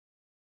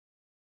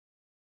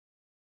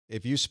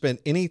If you spend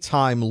any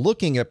time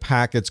looking at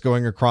packets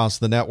going across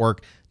the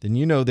network, then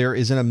you know there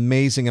is an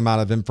amazing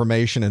amount of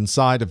information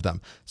inside of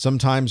them.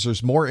 Sometimes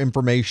there's more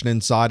information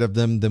inside of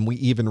them than we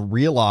even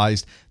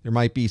realized. There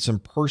might be some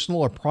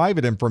personal or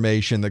private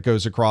information that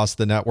goes across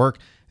the network,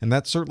 and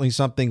that's certainly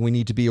something we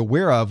need to be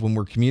aware of when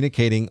we're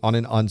communicating on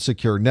an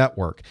unsecure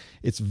network.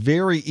 It's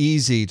very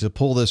easy to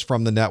pull this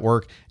from the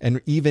network,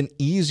 and even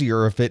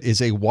easier if it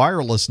is a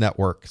wireless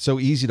network. So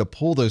easy to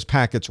pull those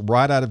packets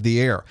right out of the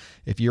air.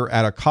 If you're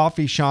at a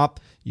coffee shop,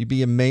 you'd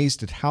be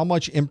amazed at how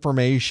much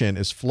information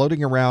is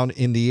floating around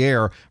in the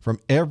air from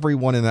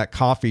everyone in that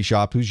coffee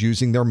shop who's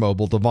using their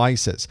mobile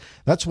devices.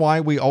 That's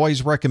why we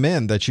always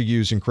recommend that you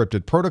use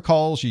encrypted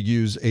protocols, you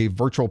use a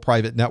virtual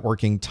private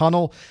networking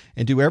tunnel,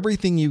 and do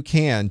everything you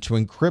can to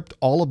encrypt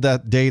all of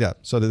that data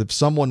so that if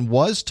someone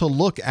was to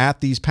look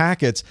at these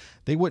packets,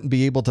 they wouldn't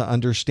be able to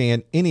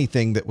understand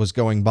anything that was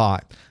going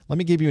by. Let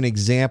me give you an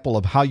example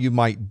of how you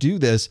might do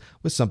this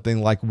with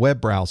something like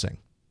web browsing.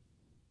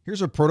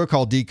 Here's a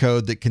protocol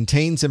decode that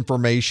contains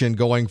information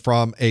going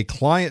from a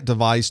client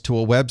device to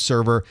a web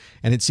server,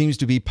 and it seems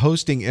to be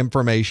posting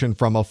information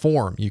from a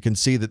form. You can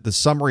see that the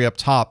summary up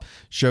top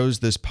shows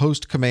this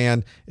post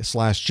command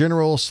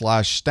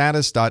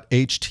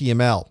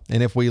 /general/status.html.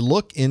 And if we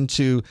look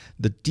into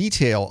the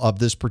detail of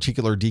this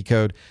particular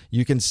decode,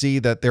 you can see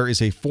that there is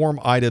a form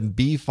item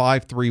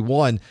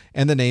B531,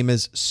 and the name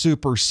is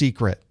super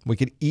secret. We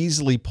could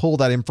easily pull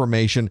that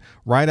information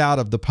right out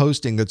of the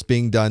posting that's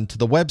being done to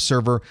the web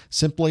server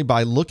simply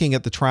by looking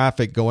at the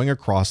traffic going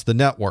across the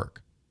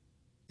network.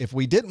 If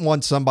we didn't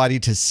want somebody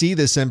to see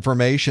this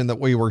information that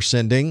we were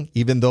sending,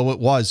 even though it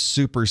was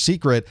super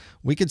secret,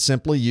 we could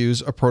simply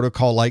use a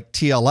protocol like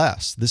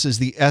TLS. This is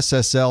the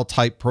SSL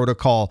type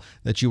protocol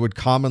that you would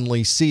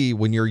commonly see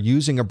when you're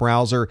using a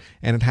browser,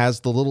 and it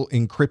has the little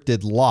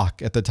encrypted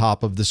lock at the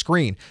top of the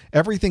screen.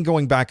 Everything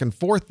going back and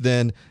forth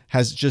then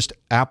has just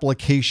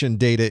application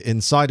data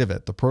inside of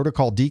it. The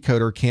protocol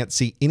decoder can't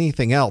see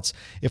anything else.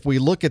 If we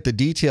look at the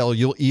detail,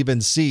 you'll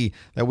even see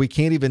that we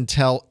can't even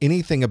tell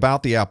anything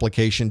about the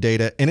application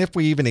data. And if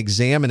we even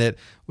examine it,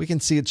 we can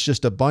see it's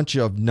just a bunch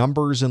of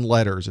numbers and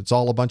letters. It's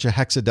all a bunch of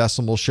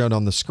hexadecimals shown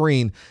on the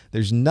screen.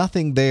 There's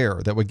nothing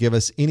there that would give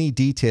us any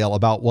detail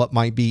about what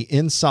might be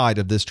inside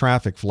of this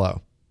traffic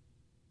flow.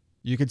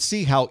 You can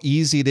see how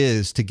easy it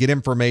is to get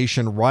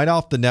information right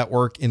off the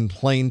network in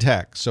plain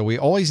text. So we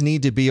always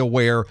need to be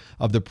aware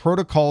of the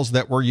protocols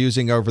that we're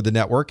using over the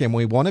network, and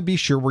we want to be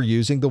sure we're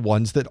using the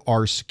ones that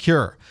are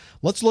secure.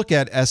 Let's look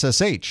at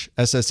SSH.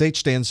 SSH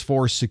stands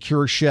for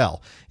Secure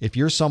Shell. If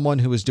you're someone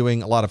who is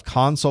doing a lot of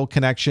console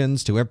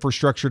connections to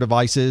infrastructure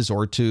devices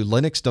or to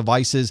Linux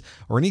devices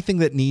or anything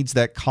that needs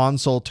that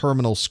console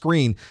terminal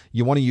screen,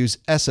 you want to use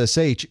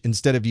SSH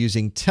instead of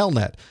using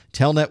Telnet.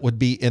 Telnet would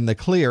be in the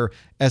clear.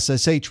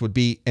 SSH would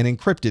be an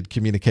encrypted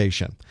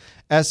communication.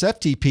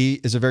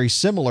 SFTP is a very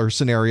similar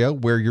scenario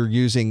where you're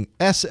using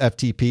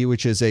SFTP,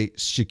 which is a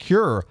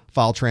secure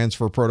file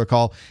transfer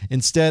protocol,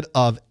 instead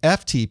of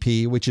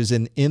FTP, which is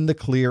an in the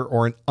clear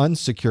or an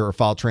unsecure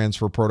file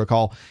transfer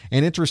protocol.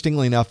 And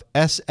interestingly enough,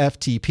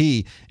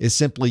 SFTP is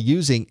simply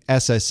using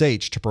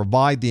SSH to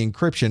provide the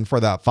encryption for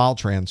that file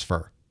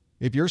transfer.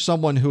 If you're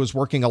someone who is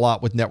working a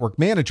lot with network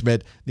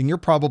management, then you're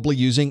probably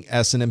using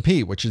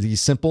Snmp, which is the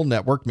Simple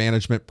Network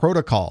Management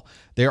Protocol.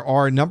 There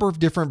are a number of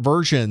different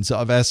versions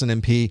of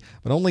Snmp,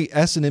 but only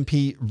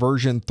Snmp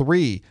version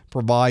 3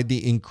 provide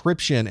the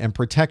encryption and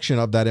protection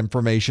of that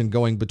information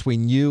going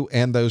between you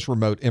and those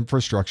remote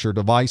infrastructure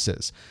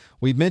devices.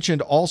 We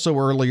mentioned also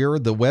earlier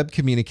the web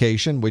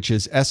communication, which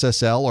is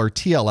SSL or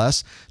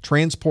TLS,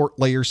 Transport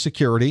Layer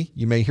Security.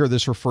 You may hear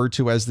this referred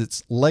to as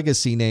its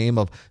legacy name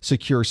of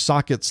Secure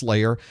Sockets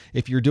Layer.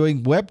 If you're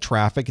doing web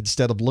traffic,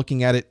 instead of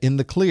looking at it in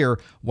the clear,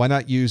 why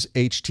not use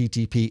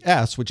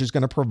HTTPS, which is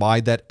going to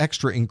provide that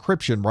extra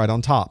encryption right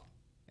on top.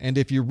 And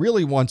if you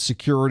really want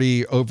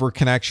security over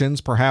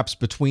connections, perhaps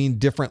between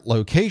different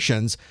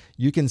locations,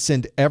 you can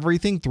send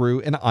everything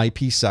through an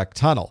Ipsec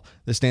tunnel.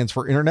 This stands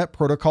for Internet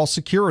Protocol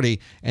Security,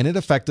 and it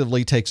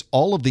effectively takes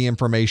all of the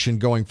information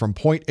going from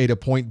point A to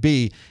point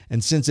B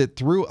and sends it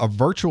through a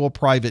virtual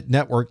private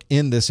network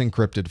in this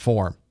encrypted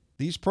form.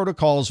 These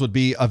protocols would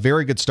be a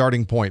very good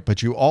starting point,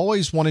 but you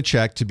always want to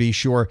check to be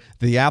sure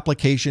the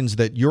applications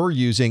that you're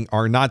using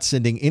are not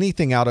sending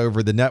anything out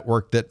over the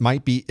network that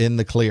might be in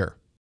the clear.